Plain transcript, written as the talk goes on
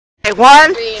Okay,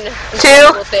 1, 2, 3.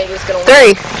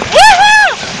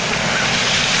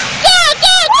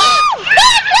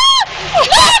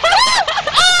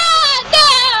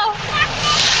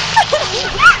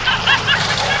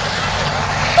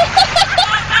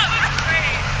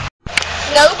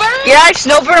 Snowbird? Yeah, I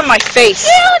snowbird on my face.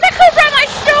 Ew, that comes on my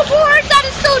snowboard. That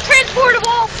is so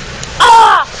transportable.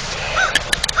 Ah!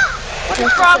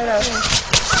 What's wrong with me?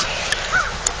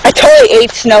 I totally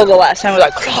ate snow the last time. I was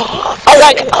like,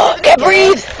 oh, I can't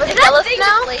breathe. Was it yellow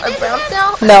snow or brown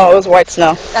snow? No, it was white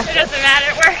snow. It doesn't matter.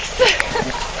 It works.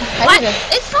 What?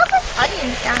 It smells like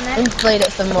onions down there. Inflate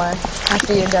it some more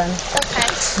after you're done.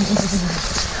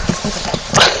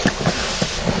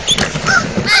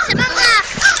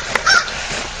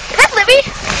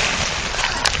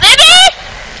 Okay.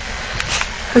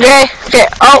 Okay, okay.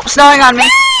 Oh, snowing on me.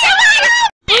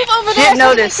 Move over there. Didn't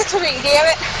notice. Damn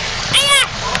it.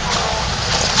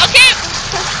 Okay.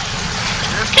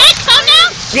 Okay, calm down.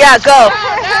 Yeah, go.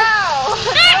 No.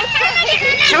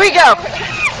 Should we go?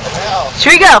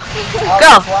 Should we go?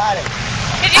 Go.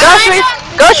 Go, Shree.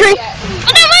 Go, Shree.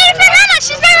 Well, then wait for Hannah.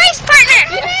 She's my race partner.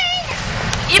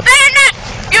 You better not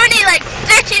do any, like,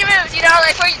 13 moves, you know,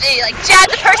 like where you like jab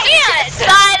the person to the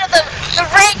side of the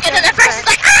ring, and then the person's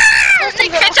like, ah! And they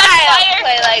catch on fire.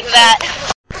 Play like that.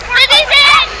 This is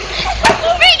it!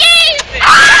 Free game!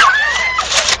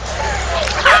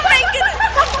 Oh my goodness!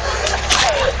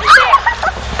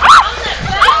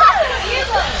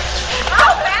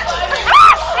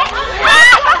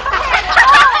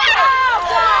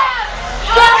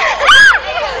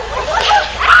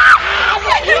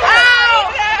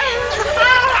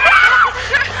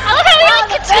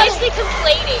 Continuously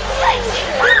complaining.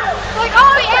 Like,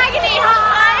 oh, the agony, huh?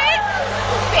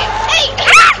 Hey! I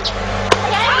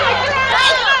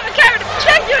don't have a camera to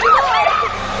protect you anymore.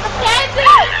 Nancy!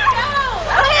 No!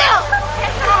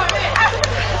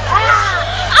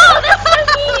 Oh, that's so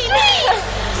mean.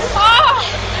 Oh,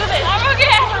 I'm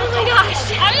okay. Oh my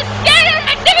gosh. I'm just scared of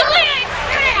actively.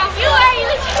 You are.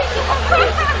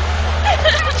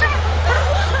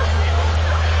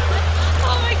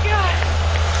 Oh my god.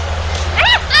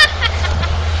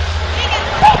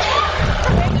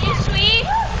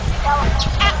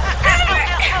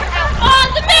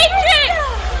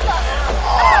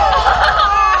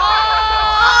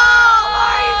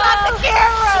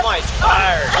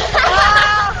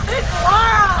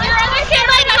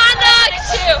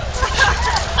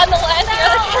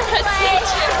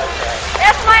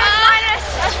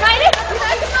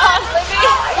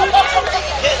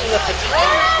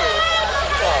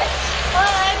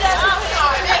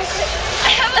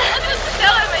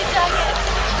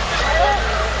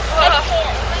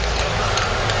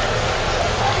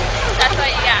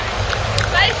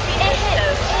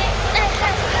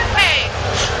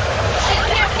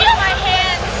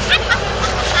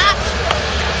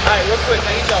 Real quick,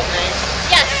 I need y'all's names.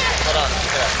 Yes. Hold on.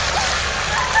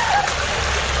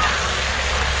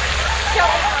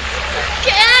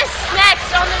 Yes. Next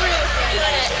on the roof. We're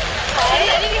doing it.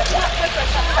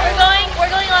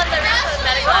 We're going on the roof of the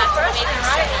medical activity.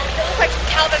 They look like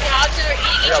Calvin and Hobbes who are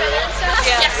eating each other and stuff.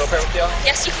 Yes. Go pair with y'all?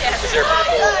 Yes, you can. Is there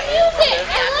people? Music.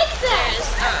 I like that.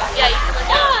 Yeah, you can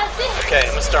look out. Okay,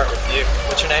 I'm gonna start with you.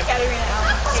 What's your name?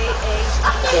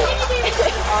 Cool.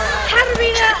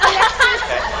 Katarina,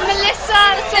 Melissa,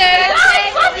 Sarah,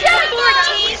 14.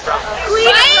 Wait.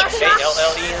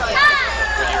 K-L-L-E?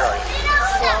 What year are you?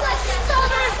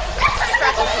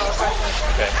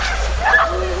 Okay.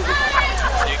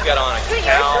 You got on a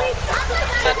cow.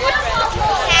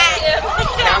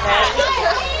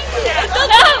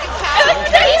 No!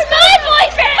 He's my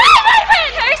boyfriend!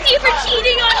 Curse you for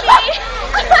cheating on me!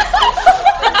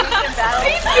 Are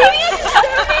you serious?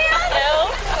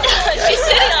 No. She's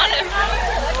sitting on him.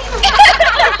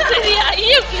 Yeah,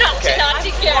 you. No. Okay.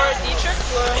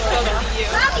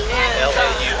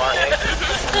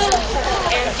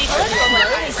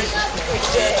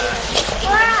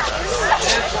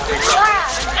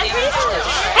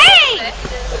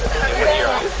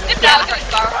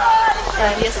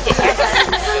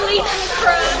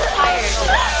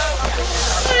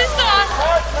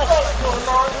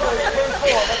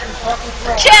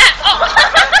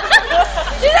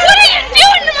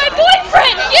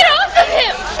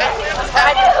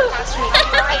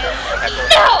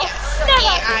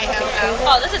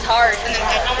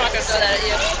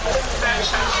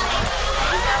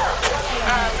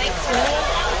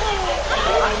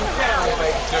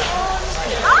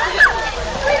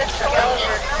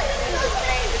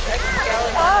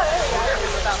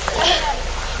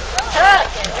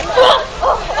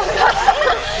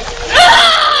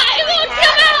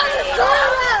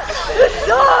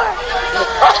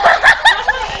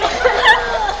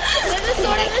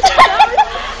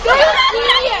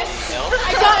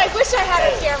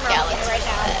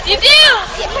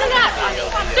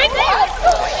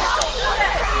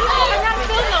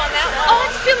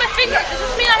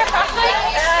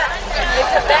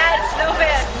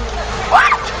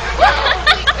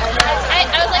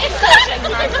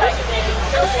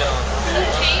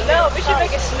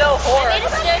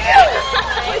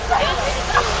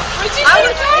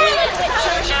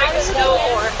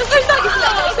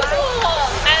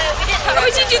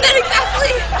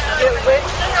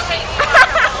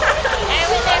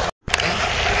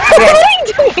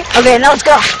 Okay, now let's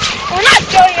go. We're not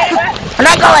going anywhere. We're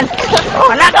not going.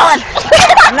 We're not going.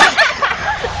 We're not.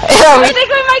 I think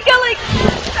we might go like...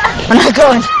 We're not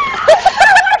going.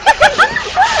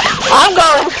 I'm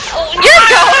going. You're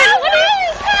going? What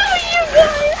is? How are you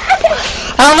going?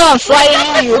 I don't know, I'm sliding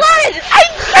on you. I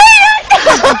can't!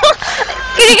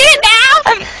 Can you get it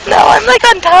now? No, I'm like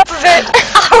on top of it.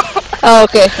 Oh,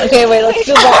 okay. Okay, wait, let's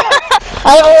do that.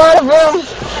 I have a lot of room.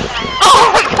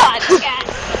 Oh my god, yes.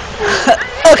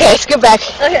 Okay, scoot back.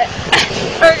 Okay.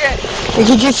 Okay. You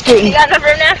can keep scooting. You got enough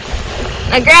room now?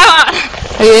 Now grab on.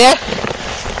 Are you there?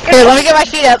 Here, let me get my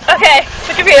feet up. Okay,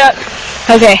 put your feet up.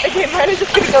 Okay. Okay, mine is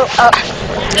just gonna go up.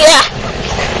 Yeah.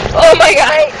 Oh my god.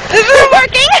 Wait. This isn't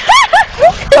working.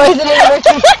 Why isn't it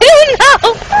working? I don't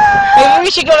know. Maybe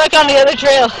we should go back on the other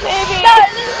trail. Maybe. No,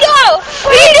 let's go.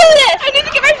 We can do this. I need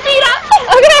to get my feet up.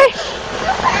 Okay.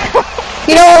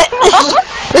 You know what?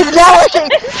 This is not working.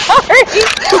 Sorry.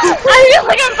 I feel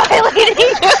like I'm violating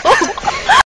you.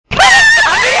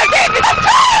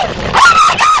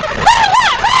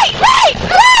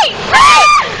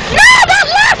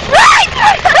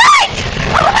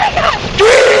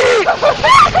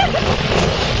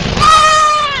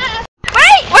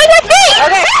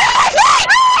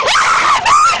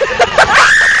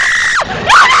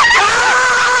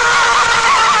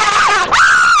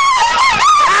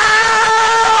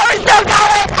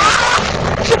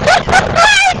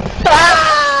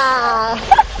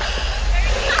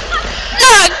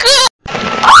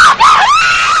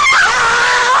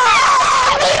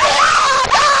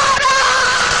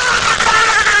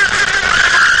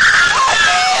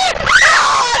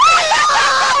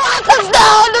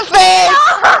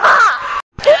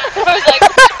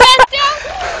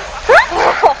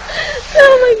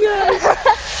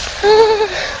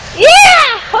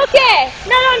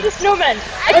 Snowman.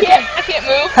 I can't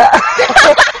move.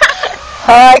 Oh,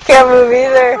 I can't move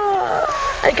either.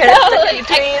 I can't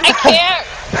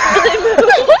really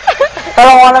move. I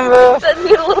don't want to move. I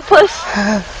need a little push.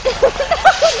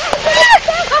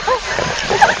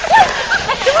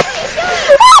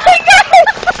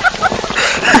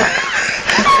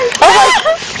 Oh my,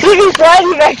 he's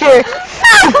sliding back here.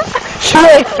 She's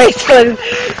like face flooded.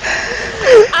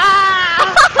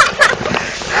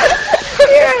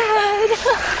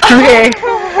 Okay.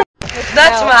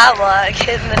 That's my luck,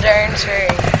 hitting the darn tree.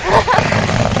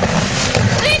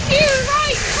 Thank you,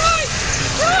 right.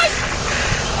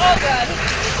 Oh god.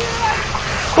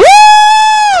 Woo!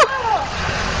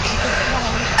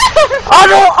 Oh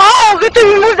no, oh, good thing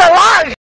we moved that log.